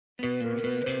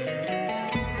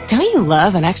Don't you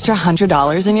love an extra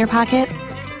 $100 in your pocket?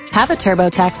 Have a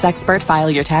TurboTax expert file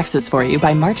your taxes for you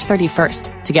by March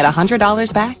 31st to get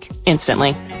 $100 back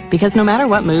instantly. Because no matter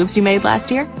what moves you made last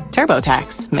year,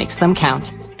 TurboTax makes them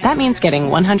count. That means getting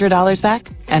 $100 back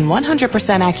and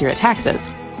 100% accurate taxes,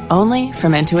 only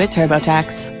from Intuit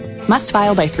TurboTax. Must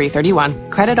file by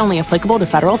 3/31. Credit only applicable to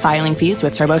federal filing fees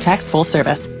with TurboTax full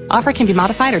service. Offer can be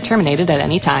modified or terminated at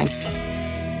any time.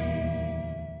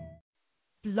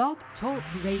 Blog Talk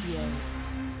Radio.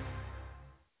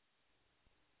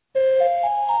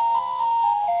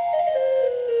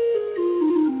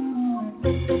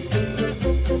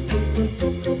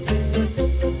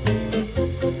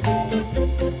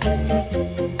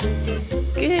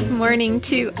 Good morning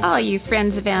to all you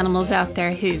friends of animals out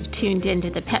there who've tuned into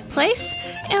the Pet Place,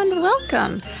 and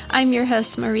welcome. I'm your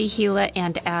host, Marie Hewlett,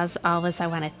 and as always, I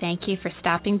want to thank you for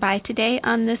stopping by today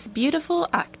on this beautiful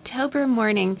October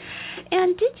morning.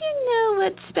 And did you know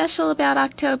what's special about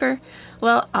October?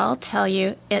 Well, I'll tell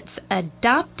you, it's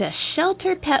Adopt a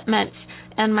Shelter Pet Month,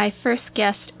 and my first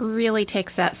guest really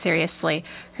takes that seriously.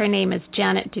 Her name is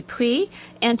Janet Dupuis,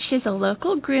 and she's a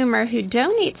local groomer who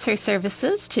donates her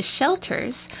services to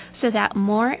shelters so that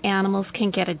more animals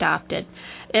can get adopted.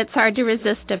 It's hard to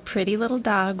resist a pretty little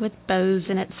dog with bows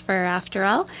in its fur, after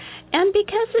all. And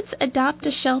because it's Adopt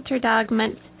a Shelter Dog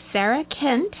Month, Sarah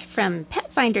Kent from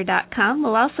PetFinder.com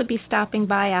will also be stopping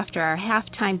by after our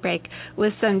halftime break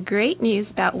with some great news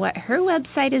about what her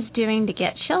website is doing to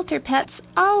get shelter pets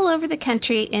all over the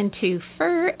country into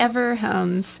forever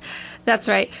homes. That's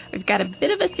right, we've got a bit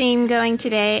of a theme going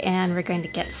today, and we're going to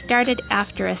get started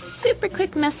after a super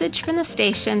quick message from the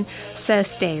station. So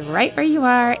stay right where you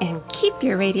are and keep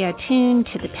your radio tuned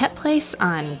to the Pet Place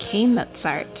on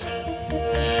KMZT.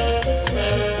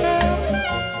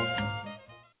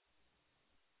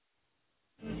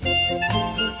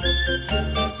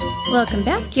 Welcome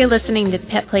back. You're listening to the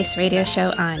Pet Place Radio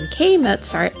Show on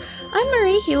KMZT. I'm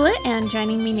Marie Hewlett, and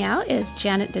joining me now is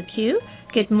Janet Dupuis.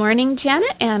 Good morning,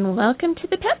 Janet, and welcome to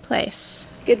the Pet Place.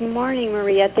 Good morning,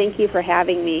 Maria. Thank you for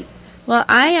having me. Well,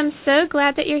 I am so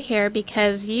glad that you're here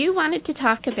because you wanted to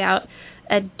talk about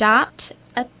Adopt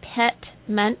a Pet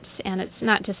Month, and it's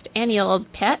not just any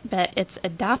old pet, but it's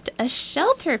Adopt a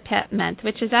Shelter Pet Month,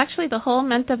 which is actually the whole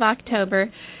month of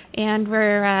October, and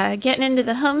we're getting into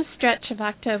the home stretch of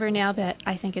October now, but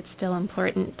I think it's still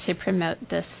important to promote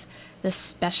this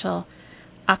special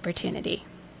opportunity.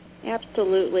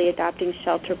 Absolutely. Adopting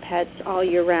shelter pets all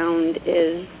year round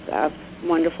is a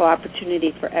wonderful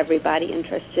opportunity for everybody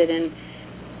interested in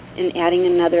adding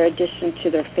another addition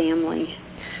to their family.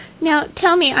 Now,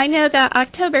 tell me, I know that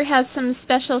October has some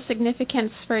special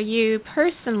significance for you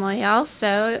personally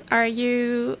also. Are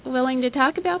you willing to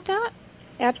talk about that?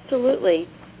 Absolutely.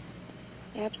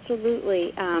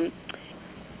 Absolutely.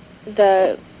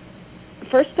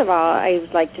 First of all, I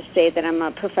would like to say that I'm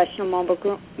a professional mobile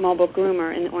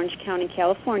groomer in the Orange County,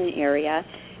 California area,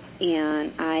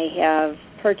 and I have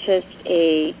purchased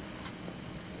a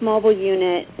mobile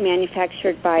unit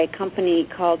manufactured by a company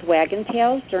called Wagon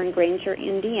Tails. They're in Granger,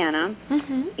 Indiana,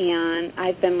 and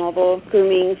I've been mobile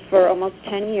grooming for almost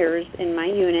 10 years in my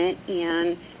unit,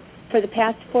 and for the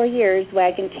past 4 years,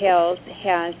 Wagon Tails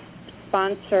has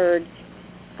sponsored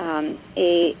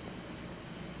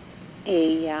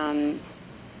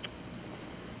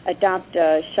Adopt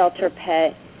a Shelter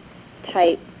Pet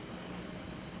type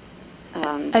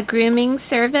a grooming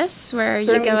service where you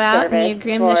go out and you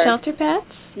groom the shelter pets?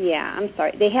 Yeah, I'm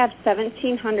sorry. They have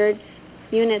 1,700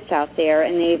 units out there,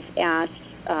 and they've asked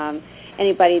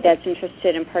anybody that's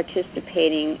interested in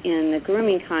participating in the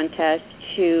grooming contest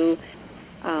to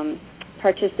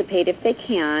participate if they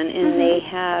can, and they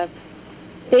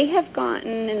have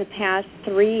gotten, in the past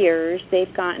 3 years,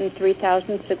 they've gotten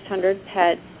 3,600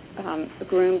 pets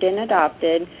groomed and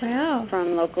adopted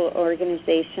from local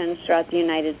organizations throughout the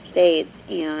United States,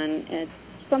 and it's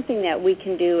something that we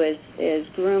can do as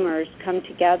groomers, come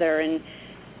together and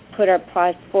put our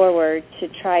paws forward to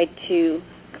try to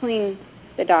clean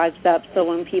the dogs up so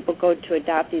when people go to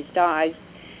adopt these dogs,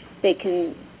 they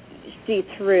can see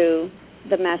through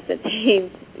the mess that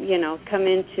they've, come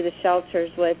into the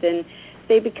shelters with, and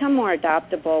they become more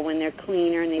adoptable when they're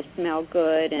cleaner and they smell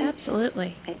good. And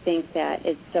absolutely. I think that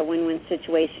it's a win-win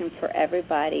situation for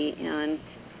everybody, and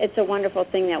it's a wonderful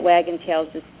thing that Wagon Tails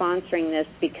is sponsoring this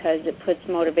because it puts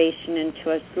motivation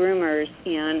into us groomers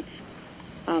and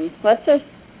lets us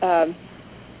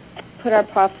put our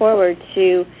paw forward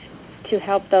to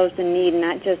help those in need and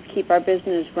not just keep our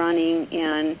business running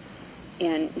and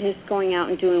just going out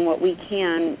and doing what we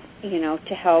can,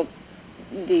 to help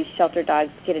these shelter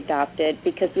dogs get adopted,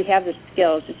 because we have the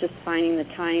skills. It's just finding the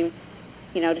time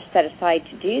to set aside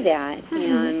to do that.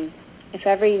 And if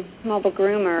every mobile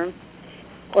groomer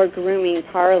or grooming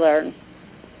parlor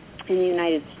in the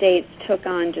United States took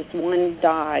on just one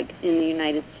dog in the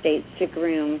United States to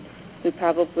groom, we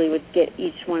probably would get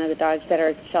each one of the dogs that are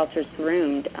at shelters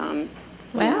groomed.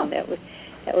 Wow.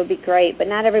 That would be great. But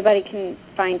not everybody can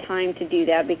find time to do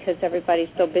that because everybody's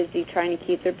so busy trying to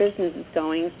keep their businesses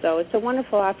going. So it's a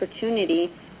wonderful opportunity.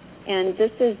 And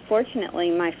this is,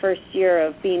 fortunately, my first year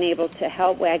of being able to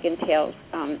help Wagon Tails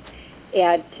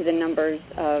add to the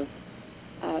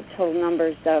total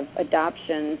numbers of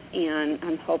adoptions. And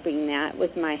I'm hoping that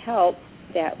with my help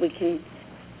that we can,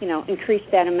 increase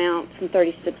that amount from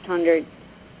 3,600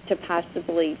 to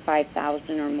possibly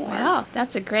 5,000 or more. Wow,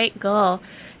 that's a great goal.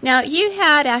 Now, you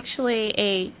had actually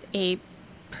a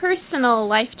personal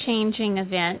life-changing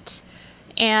event,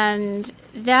 and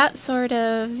that sort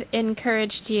of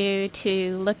encouraged you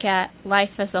to look at life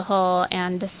as a whole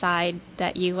and decide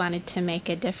that you wanted to make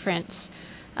a difference.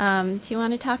 Do you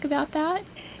want to talk about that?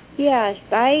 Yes,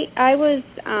 I was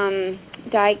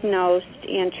diagnosed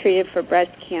and treated for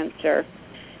breast cancer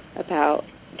about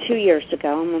 2 years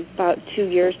ago. I'm about 2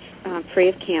 years free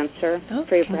of cancer,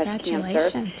 free of breast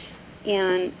cancer.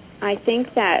 And I think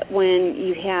that when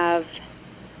you have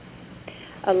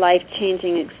a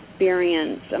life-changing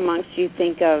experience amongst you,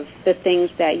 think of the things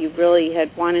that you really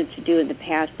had wanted to do in the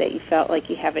past that you felt like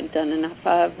you haven't done enough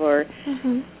of, or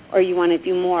you want to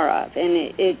do more of,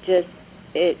 and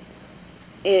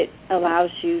it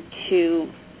allows you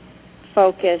to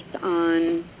focus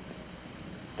on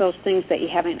those things that you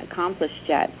haven't accomplished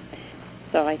yet.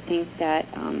 So I think that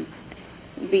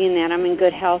being that I'm in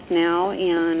good health now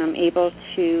and I'm able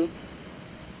to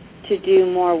do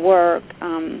more work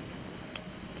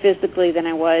physically than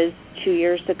I was 2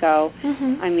 years ago,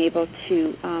 I'm able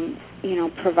to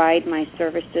provide my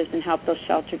services and help those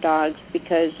shelter dogs,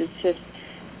 because it's just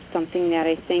something that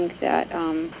I think that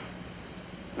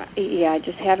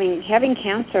just having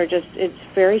cancer, it's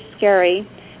very scary.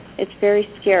 It's very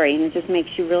scary, and it just makes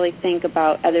you really think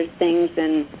about other things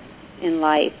in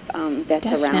life that's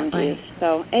around you.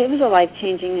 So it was a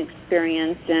life-changing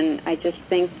experience, and I just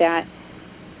think that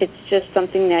it's just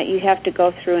something that you have to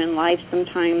go through in life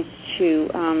sometimes to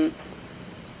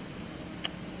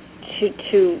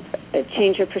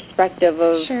change your perspective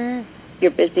of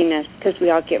your busyness, because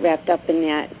we all get wrapped up in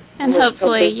that. And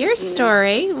hopefully your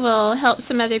story will help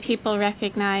some other people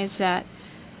recognize that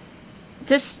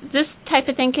this type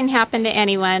of thing can happen to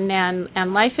anyone,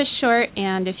 and life is short,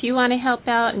 and if you want to help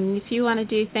out and if you want to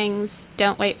do things,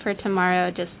 don't wait for tomorrow.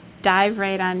 Just dive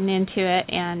right on into it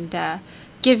and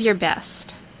give your best.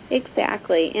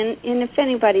 Exactly. And if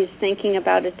anybody's thinking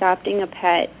about adopting a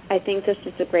pet, I think this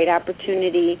is a great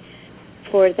opportunity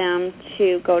for them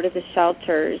to go to the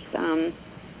shelters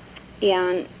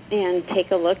and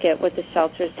take a look at what the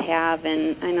shelters have.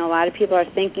 And I know a lot of people are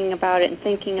thinking about it,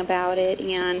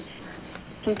 and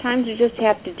sometimes we just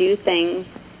have to do things,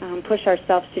 push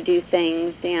ourselves to do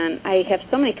things. And I have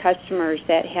so many customers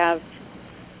that have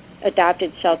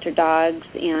adopted shelter dogs,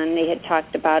 and they had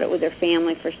talked about it with their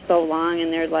family for so long,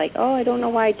 and they're like, oh, I don't know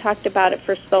why I talked about it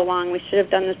for so long. We should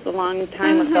have done this a long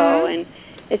time ago. And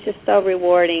it's just so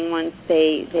rewarding once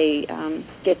they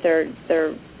get their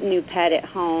new pet at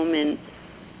home and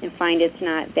find it's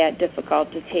not that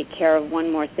difficult to take care of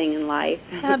one more thing in life.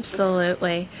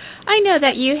 Absolutely. I know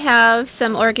that you have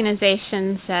some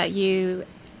organizations that you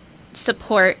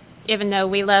support, even though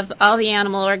we love all the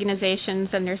animal organizations,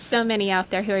 and there's so many out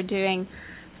there who are doing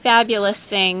fabulous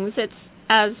things. It's,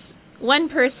 as one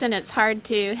person, it's hard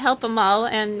to help them all,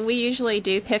 and we usually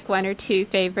do pick one or two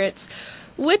favorites.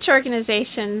 Which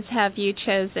organizations have you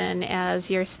chosen as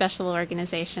your special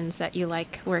organizations that you like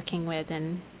working with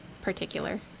in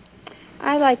particular?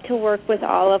 I like to work with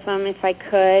all of them if I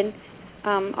could.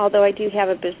 Although I do have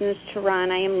a business to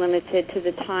run, I am limited to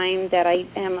the time that I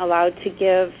am allowed to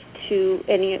give to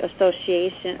any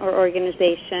association or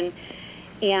organization.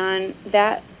 And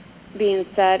that being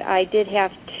said, I did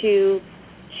have to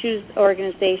choose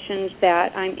organizations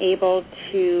that I'm able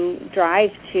to drive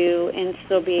to and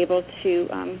still be able to,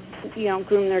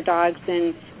 groom their dogs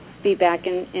and be back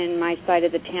in my side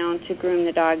of the town to groom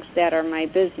the dogs that are my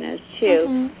business,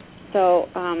 too. So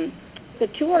the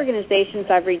two organizations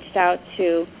I've reached out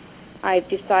to, I've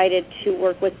decided to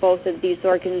work with both of these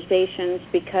organizations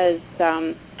because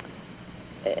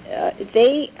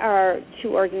they are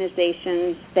two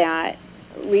organizations that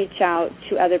reach out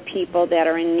to other people that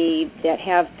are in need, that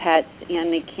have pets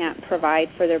and they can't provide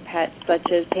for their pets, such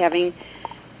as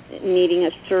needing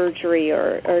a surgery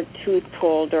or tooth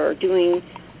pulled, or doing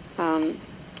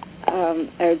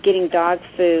are getting dog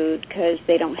food because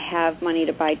they don't have money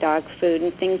to buy dog food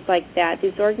and things like that.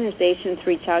 These organizations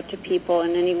reach out to people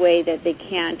in any way that they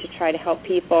can to try to help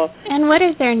people. And what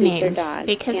is their name? Their dogs.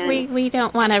 Because we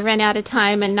don't want to run out of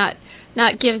time and not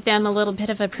give them a little bit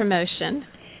of a promotion.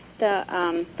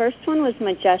 The first one was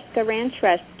Modjeska Ranch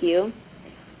Rescue,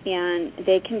 and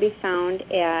they can be found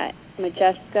at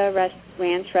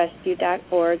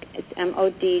ModjeskaRanchRescue.org. It's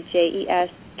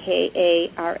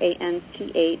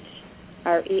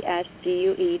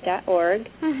ModjeskaRanchRescue.org,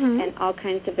 and all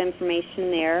kinds of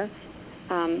information there.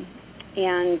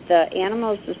 And the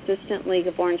Animals Assistance League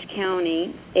of Orange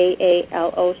County,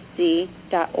 AALOC.org.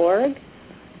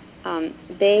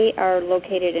 They are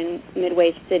located in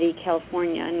Midway City,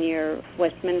 California, near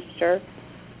Westminster.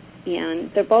 And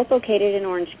they're both located in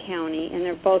Orange County, and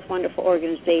they're both wonderful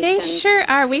organizations. They sure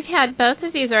are. We've had both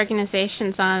of these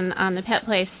organizations on the Pet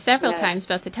Place several times,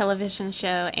 both the television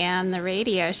show and the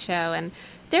radio show, and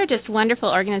they're just wonderful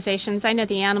organizations. I know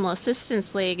the Animal Assistance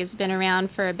League has been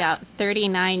around for about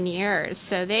 39 years,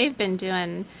 so they've been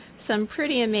doing some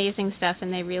pretty amazing stuff,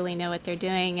 and they really know what they're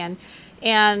doing. And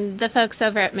the folks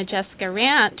over at Modjeska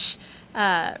Ranch,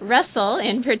 Russell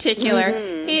in particular,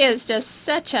 he is just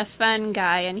such a fun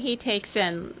guy, and he takes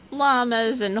in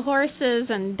llamas and horses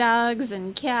and dogs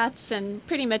and cats and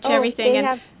pretty much everything,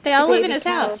 and they all live in his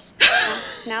house.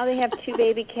 Now they have 2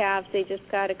 baby calves they just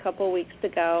got a couple weeks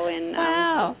ago, and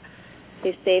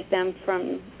they saved them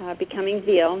from becoming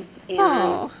veal,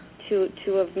 and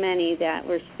two of many that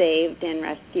were saved and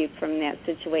rescued from that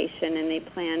situation, and they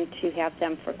plan to have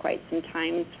them for quite some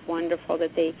time. It's wonderful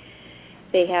that they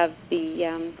have the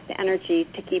energy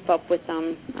to keep up with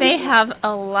them. They have a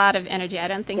lot of energy. I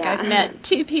don't think I've met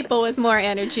 2 people with more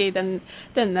energy than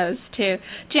those 2.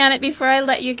 Janet, before I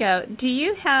let you go, do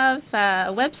you have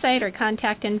a website or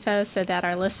contact info so that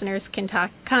our listeners can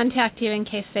contact you in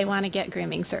case they want to get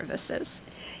grooming services?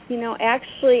 You know,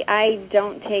 actually, I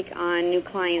don't take on new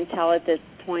clientele at this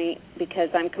point because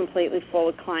I'm completely full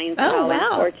of clientele.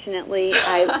 Unfortunately,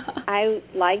 I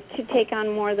like to take on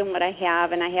more than what I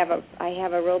have, and I have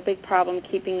a real big problem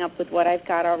keeping up with what I've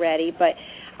got already. But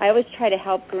I always try to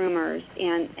help groomers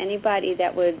and anybody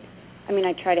that would.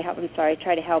 I try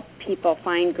to help people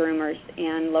find groomers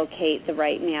and locate the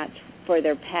right match for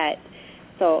their pet.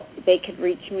 So they could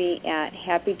reach me at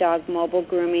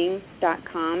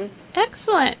happydogmobilegrooming.com.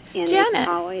 Excellent. And Janet, they can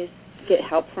always get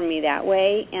help from me that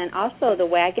way. And also the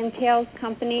Wagon Tails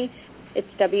Company, it's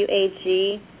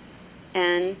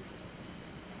WAGN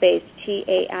space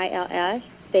TAILS.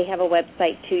 They have a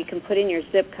website, too. You can put in your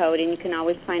zip code, and you can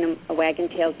always find a Wagon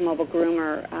Tails mobile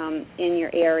groomer in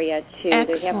your area, too.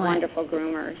 Excellent. They have wonderful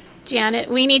groomers.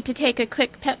 Janet, we need to take a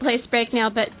quick Pet Place break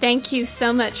now, but thank you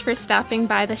so much for stopping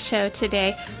by the show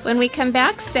today. When we come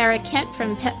back, Sarah Kent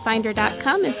from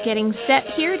PetFinder.com is getting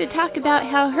set here to talk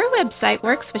about how her website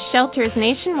works with shelters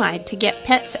nationwide to get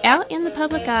pets out in the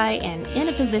public eye and in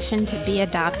a position to be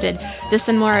adopted. This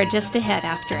and more are just ahead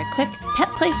after a quick Pet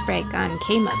Place break on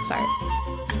KMZT.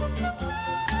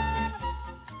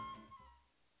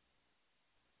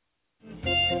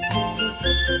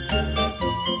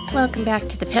 Welcome back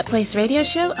to the Pet Place Radio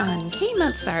Show on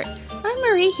KMZT. I'm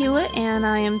Marie Hewlett, and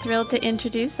I am thrilled to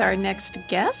introduce our next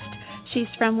guest. She's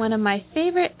from one of my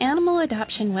favorite animal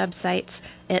adoption websites.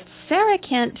 It's Sarah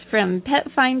Kent from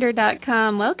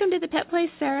PetFinder.com. Welcome to the Pet Place,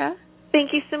 Sarah.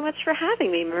 Thank you so much for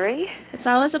having me, Marie. It's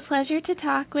always a pleasure to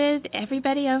talk with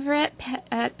everybody over at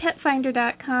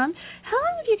PetFinder.com. How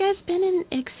long have you guys been in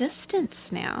existence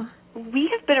now? We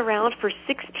have been around for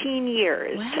 16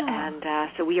 years, and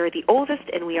so we are the oldest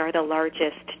and we are the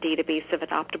largest database of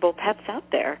adoptable pets out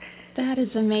there. That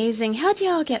is amazing. How did you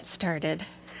all get started?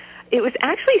 It was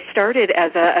actually started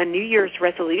as a New Year's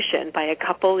resolution by a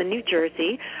couple in New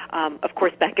Jersey. Of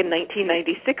course, back in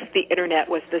 1996, the Internet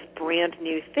was this brand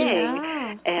new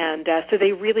thing, and so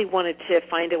they really wanted to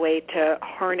find a way to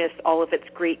harness all of its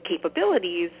great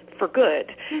capabilities for good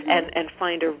and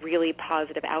find a really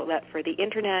positive outlet for the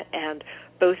Internet, and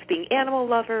both being animal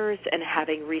lovers and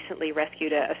having recently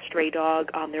rescued a stray dog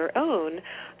on their own,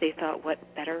 they thought what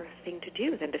better thing to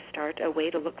do than to start a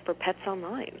way to look for pets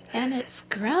online. And it's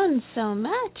grown so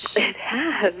much. It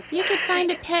has. You can find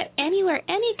a pet anywhere,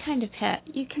 any kind of pet.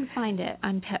 You can find it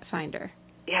on Pet Finder.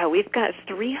 Yeah, we've got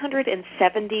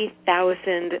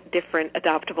 370,000 different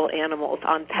adoptable animals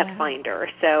on Pet Finder.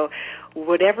 So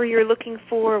whatever you're looking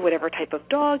for, whatever type of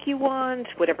dog you want,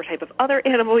 whatever type of other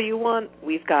animal you want,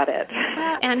 we've got it.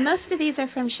 And most of these are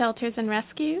from shelters and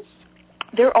rescues?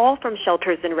 They're all from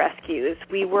shelters and rescues.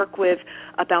 We work with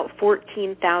about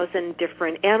 14,000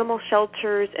 different animal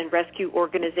shelters and rescue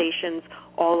organizations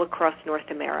all across North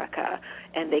America.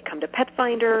 And they come to Pet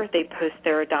Finder, they post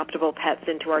their adoptable pets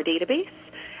into our database,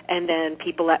 and then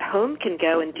people at home can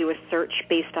go and do a search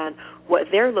based on what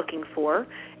they're looking for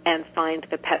and find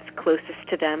the pets closest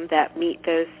to them that meet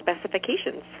those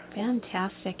specifications.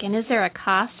 Fantastic. And is there a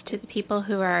cost to the people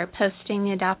who are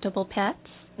posting adoptable pets?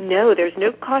 No, there's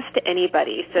no cost to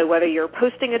anybody. So whether you're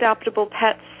posting adoptable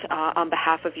pets on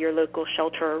behalf of your local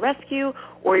shelter or rescue,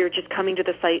 or you're just coming to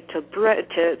the site to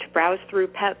browse through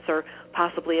pets or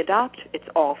possibly adopt, it's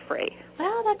all free.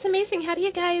 Wow, that's amazing. How do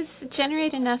you guys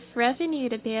generate enough revenue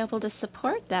to be able to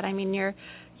support that? I mean,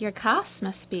 your costs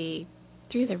must be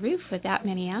through the roof with that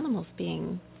many animals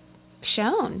being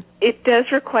shown. It does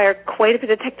require quite a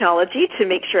bit of technology to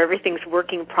make sure everything's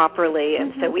working properly,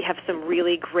 and so we have some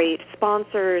really great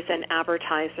sponsors and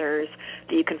advertisers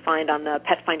that you can find on the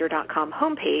petfinder.com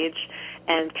homepage,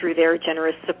 and through their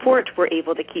generous support, we're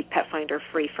able to keep Pet Finder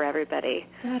free for everybody.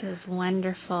 That is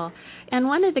wonderful. And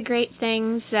one of the great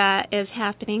things that is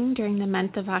happening during the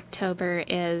month of October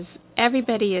is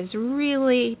everybody is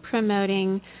really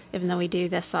promoting, even though we do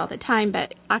this all the time,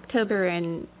 but October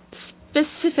in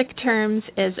specific terms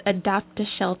is Adopt a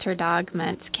Shelter Dog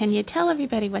Month. Can you tell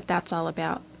everybody what that's all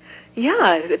about?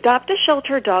 Yeah, Adopt a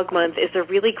Shelter Dog Month is a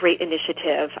really great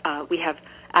initiative. We have,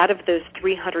 out of those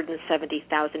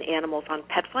 370,000 animals on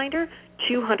Pet Finder,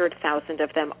 200,000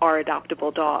 of them are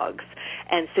adoptable dogs.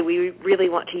 And so we really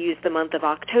want to use the month of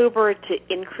October to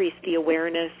increase the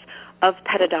awareness of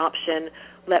pet adoption,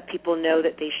 let people know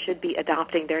that they should be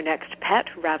adopting their next pet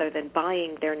rather than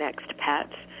buying their next pet.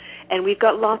 And we've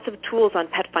got lots of tools on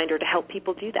Pet Finder to help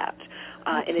people do that.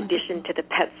 In addition to the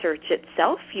pet search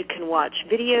itself, you can watch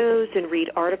videos and read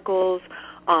articles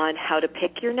on how to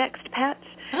pick your next pet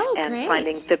and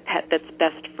finding the pet that's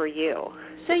best for you.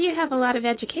 So you have a lot of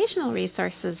educational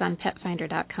resources on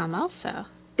petfinder.com also.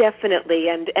 Definitely,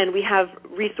 and we have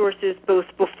resources both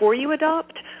before you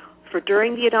adopt, for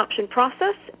during the adoption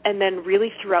process, and then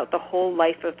really throughout the whole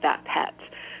life of that pet,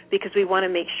 because we want to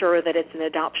make sure that it's an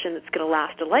adoption that's going to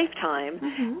last a lifetime,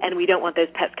 and we don't want those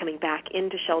pets coming back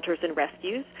into shelters and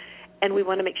rescues, and we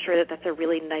want to make sure that that's a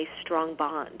really nice, strong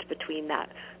bond between that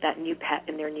new pet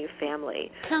and their new family.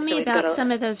 Tell me about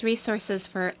some of those resources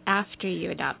for after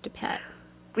you adopt a pet.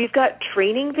 We've got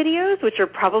training videos, which are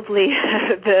probably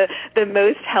the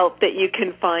most help that you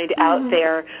can find out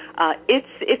there.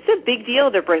 It's a big deal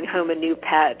to bring home a new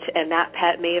pet, and that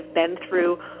pet may have been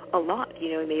through a lot.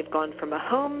 You know, he may have gone from a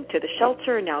home to the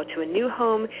shelter, now to a new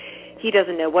home. He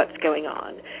doesn't know what's going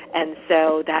on. And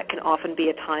so that can often be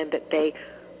a time that they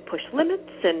push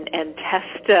limits and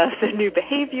test the new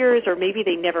behaviors, or maybe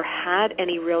they never had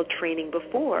any real training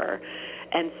before.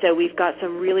 And so we've got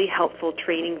some really helpful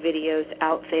training videos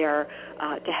out there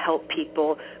to help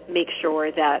people make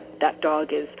sure that that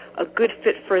dog is a good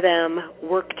fit for them,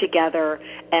 work together.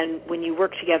 And when you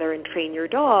work together and train your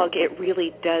dog, it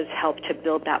really does help to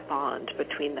build that bond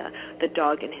between the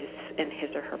dog and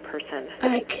his or her person.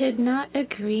 I could not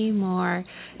agree more.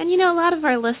 And, you know, a lot of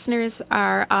our listeners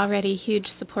are already huge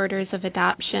supporters of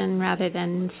adoption rather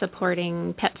than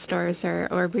supporting pet stores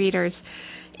or breeders.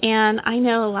 And I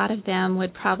know a lot of them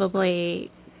would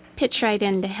probably pitch right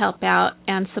in to help out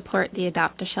and support the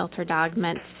Adopt a Shelter Dog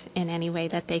Month in any way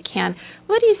that they can.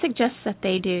 What do you suggest that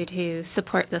they do to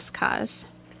support this cause?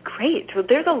 Great. Well,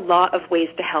 there's a lot of ways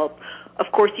to help. Of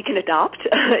course, you can adopt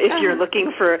if you're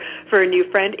looking for a new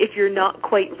friend. If you're not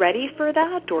quite ready for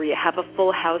that, or you have a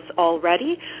full house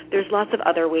already, there's lots of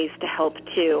other ways to help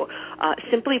too.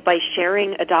 Simply by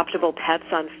sharing adoptable pets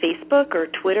on Facebook or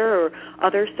Twitter or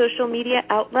other social media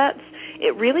outlets,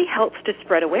 it really helps to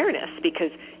spread awareness, because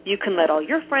you can let all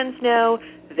your friends know.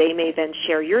 They may then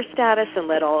share your status and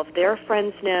let all of their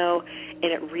friends know,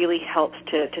 and it really helps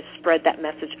to spread that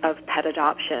message of pet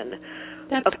adoption.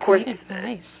 That's of course, great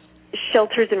advice.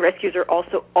 Shelters and rescues are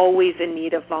also always in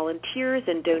need of volunteers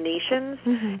and donations,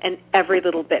 and every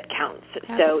little bit counts.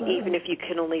 Absolutely. So even if you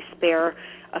can only spare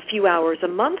a few hours a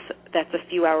month, that's a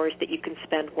few hours that you can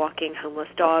spend walking homeless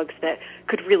dogs that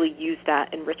could really use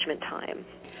that enrichment time.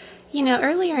 You know,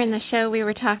 earlier in the show we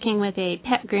were talking with a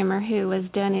pet groomer who was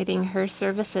donating her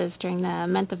services during the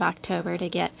month of October to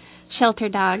get shelter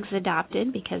dogs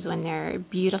adopted, because when they're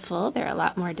beautiful, they're a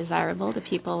lot more desirable to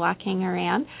people walking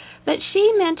around. But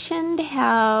she mentioned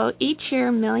how each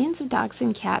year millions of dogs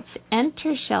and cats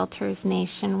enter shelters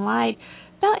nationwide.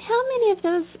 About how many of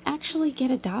those actually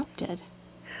get adopted?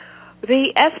 They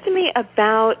estimate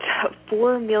about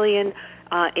 4 million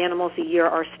animals a year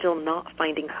are still not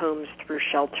finding homes through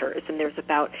shelters, and there's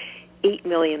about 8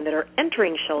 million that are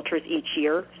entering shelters each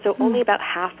year, so only about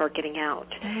half are getting out.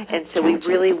 And so we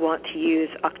really want to use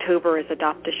October as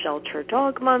Adopt a Shelter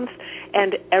Dog Month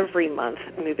and every month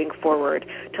moving forward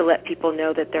to let people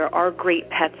know that there are great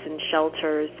pets in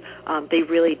shelters. They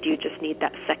really do just need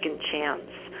that second chance.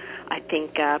 I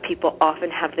think people often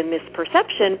have the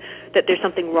misperception that there's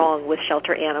something wrong with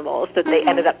shelter animals, that they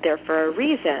ended up there for a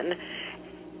reason.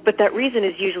 But that reason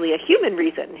is usually a human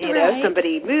reason. You know,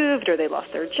 somebody moved or they lost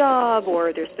their job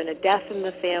or there's been a death in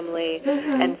the family.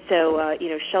 And so,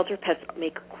 shelter pets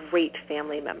make great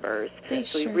family members.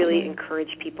 So we really encourage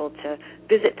people to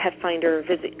visit Pet Finder,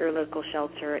 visit your local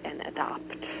shelter, and adopt.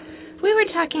 We were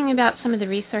talking about some of the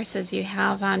resources you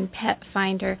have on Pet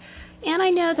Finder. And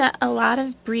I know that a lot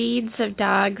of breeds of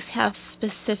dogs have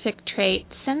specific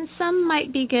traits, and some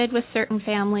might be good with certain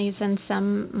families and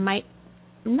some might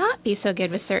not be so good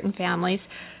with certain families.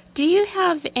 Do you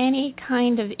have any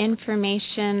kind of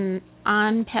information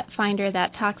on Pet Finder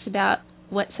that talks about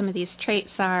what some of these traits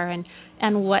are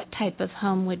and what type of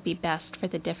home would be best for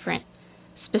the different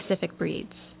specific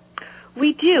breeds?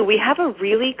 We do. We have a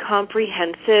really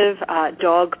comprehensive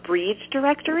dog breed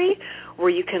directory where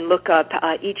you can look up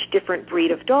each different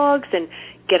breed of dogs and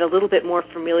get a little bit more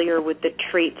familiar with the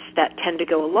traits that tend to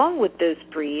go along with those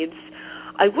breeds.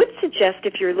 I would suggest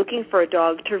if you're looking for a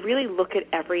dog to really look at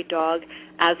every dog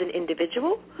as an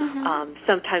individual.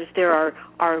 Sometimes there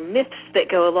are myths that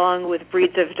go along with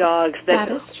breeds of dogs that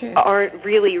aren't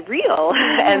really real.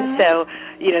 And so,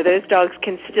 those dogs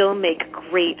can still make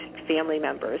great family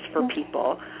members for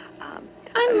people.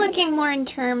 I'm looking more in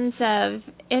terms of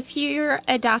if you're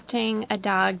adopting a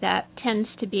dog that tends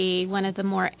to be one of the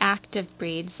more active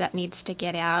breeds that needs to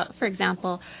get out. For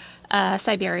example,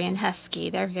 Siberian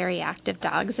Husky, they're very active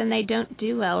dogs, and they don't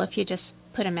do well if you just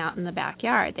put them out in the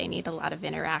backyard. They need a lot of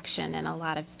interaction and a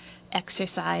lot of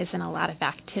exercise and a lot of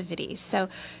activity. So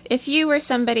if you were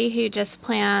somebody who just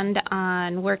planned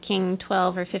on working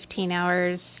 12 or 15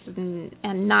 hours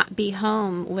and not be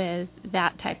home with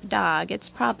that type of dog, it's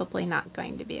probably not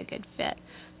going to be a good fit.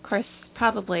 Of course,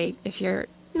 probably if you're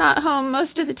not home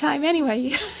most of the time anyway,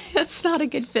 it's not a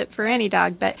good fit for any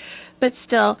dog, but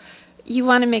still, you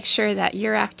want to make sure that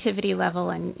your activity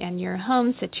level and your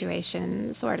home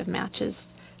situation sort of matches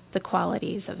the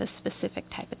qualities of a specific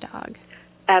type of dog.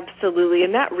 Absolutely,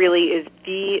 and that really is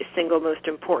the single most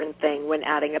important thing when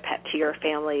adding a pet to your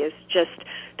family is just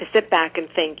to sit back and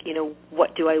think,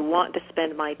 what do I want to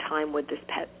spend my time with this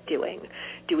pet doing?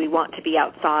 Do we want to be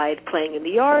outside playing in the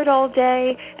yard all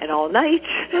day and all night,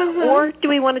 or do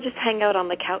we want to just hang out on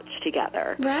the couch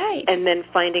together? Right. And then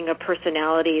finding a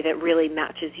personality that really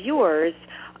matches yours.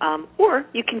 Or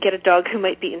you can get a dog who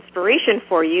might be inspiration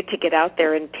for you to get out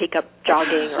there and take up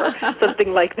jogging or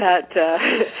something like that.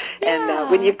 And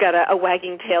when you've got a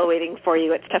wagging tail waiting for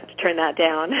you, it's tough to turn that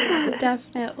down.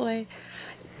 Definitely.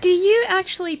 Do you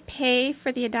actually pay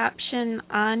for the adoption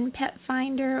on Pet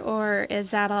Finder, or is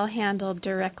that all handled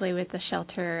directly with the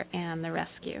shelter and the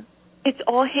rescue? It's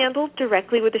all handled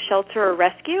directly with the shelter or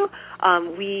rescue.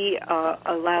 We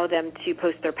allow them to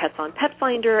post their pets on Pet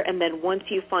Finder, and then once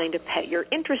you find a pet you're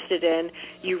interested in,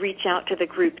 you reach out to the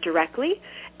group directly,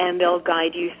 and they'll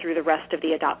guide you through the rest of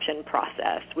the adoption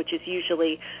process, which is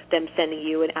usually them sending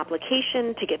you an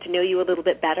application to get to know you a little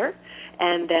bit better,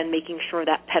 and then making sure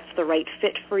that pet's the right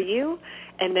fit for you,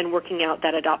 and then working out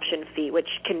that adoption fee, which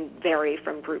can vary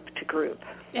from group to group.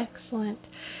 Excellent.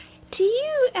 Do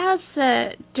you, as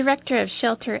the Director of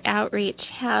Shelter Outreach,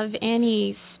 have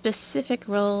any specific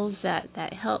roles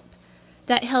that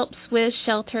helps with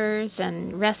shelters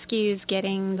and rescues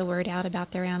getting the word out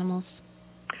about their animals?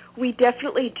 We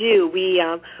definitely do.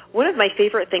 One of my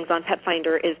favorite things on Pet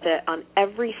Finder is that on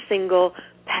every single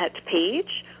pet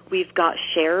page, we've got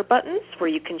share buttons where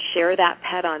you can share that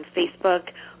pet on Facebook,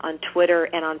 on Twitter,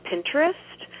 and on Pinterest.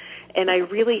 And I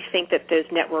really think that those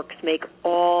networks make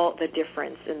all the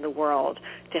difference in the world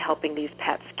to helping these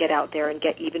pets get out there and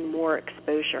get even more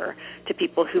exposure to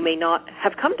people who may not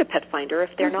have come to Pet Finder if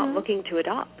they're not looking to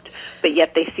adopt. But yet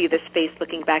they see this face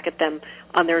looking back at them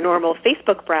on their normal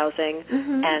Facebook browsing,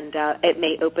 and it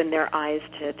may open their eyes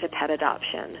to pet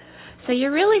adoption. So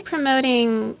you're really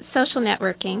promoting social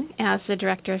networking as the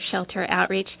Director of Shelter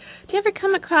Outreach. Do you ever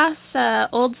come across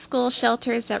old school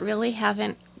shelters that really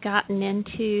haven't gotten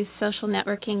into social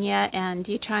networking yet, and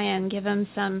do you try and give them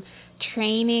some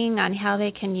training on how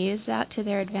they can use that to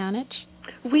their advantage?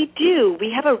 We do.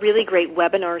 We have a really great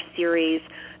webinar series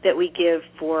that we give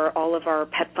for all of our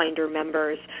Pet Finder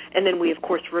members, and then we, of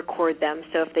course, record them.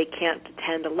 So if they can't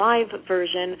attend a live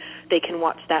version, they can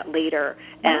watch that later.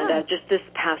 And just this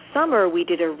past summer, we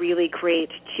did a really great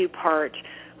two-part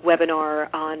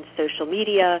webinar on social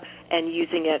media and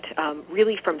using it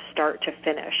really from start to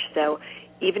finish. So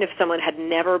even if someone had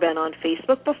never been on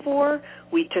Facebook before,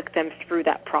 we took them through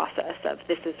that process of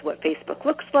this is what Facebook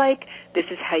looks like, this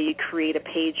is how you create a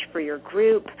page for your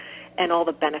group, and all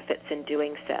the benefits in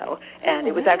doing so. And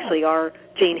it was actually our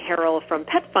Jane Harrell from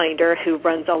Pet Finder, who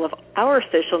runs all of our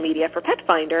social media for Pet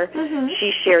Finder.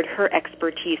 She shared her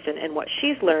expertise and what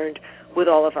she's learned with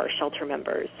all of our shelter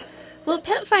members. Well,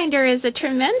 Pet Finder is a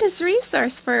tremendous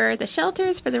resource for the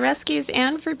shelters, for the rescues,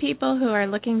 and for people who are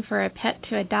looking for a pet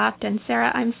to adopt. And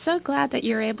Sarah, I'm so glad that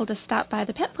you're able to stop by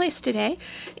the Pet Place today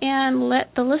and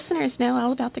let the listeners know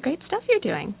all about the great stuff you're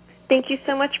doing. Thank you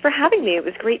so much for having me. It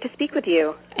was great to speak with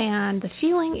you. And the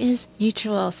feeling is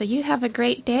mutual. So you have a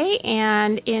great day.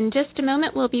 And in just a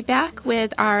moment, we'll be back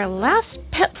with our last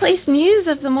Pet Place news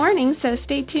of the morning. So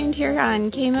stay tuned here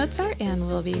on KMZT, and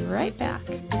we'll be right back.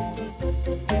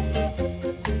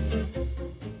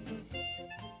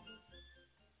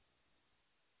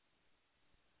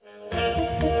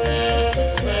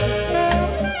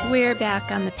 We're back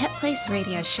on the Pet Place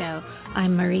Radio Show.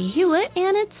 I'm Marie Hewlett,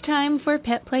 and it's time for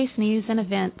Pet Place news and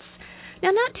events.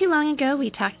 Now, not too long ago, we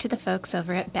talked to the folks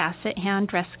over at Basset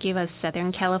Hound Rescue of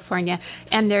Southern California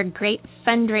and their great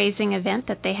fundraising event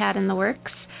that they had in the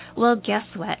works. Well, guess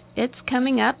what? It's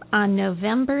coming up on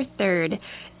November 3rd.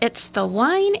 It's the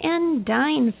Wine and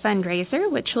Dine fundraiser,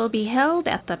 which will be held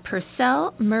at the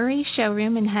Purcell Murray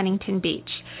Showroom in Huntington Beach.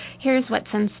 Here's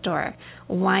what's in store.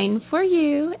 Wine for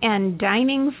you and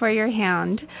dining for your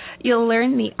hound. You'll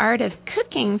learn the art of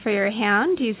cooking for your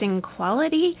hound using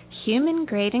quality,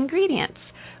 human-grade ingredients.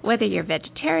 Whether you're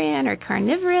vegetarian or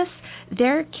carnivorous,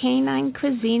 their canine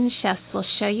cuisine chefs will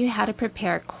show you how to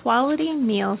prepare quality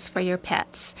meals for your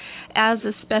pets. As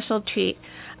a special treat,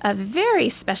 a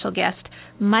very special guest,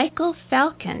 Michael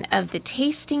Falcon of the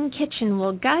Tasting Kitchen,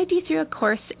 will guide you through a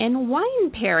course in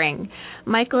wine pairing.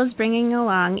 Michael is bringing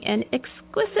along an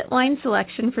exquisite wine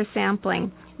selection for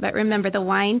sampling. But remember, the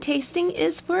wine tasting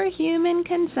is for human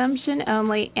consumption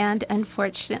only, and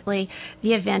unfortunately,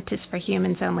 the event is for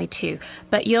humans only too.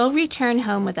 But you'll return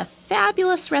home with a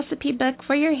fabulous recipe book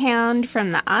for your hound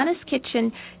from the Honest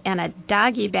Kitchen and a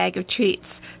doggy bag of treats,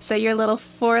 so your little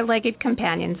four-legged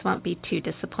companions won't be too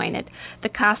disappointed. The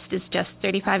cost is just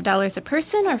 $35 a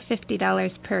person or $50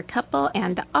 per couple,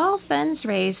 and all funds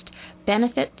raised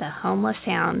benefit the homeless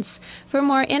hounds. For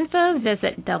more info,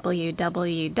 visit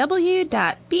www.bhrsc.org.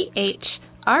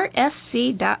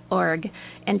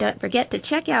 And don't forget to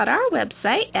check out our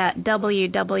website at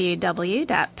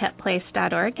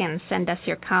www.petplace.org and send us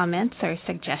your comments or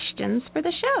suggestions for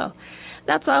the show.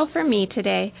 That's all for me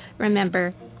today.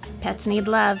 Remember, pets need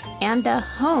love and a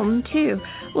home, too.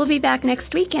 We'll be back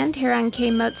next weekend here on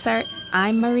KMZT.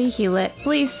 I'm Marie Hewlett.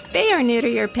 Please stay or neuter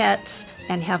your pets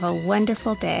and have a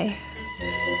wonderful day.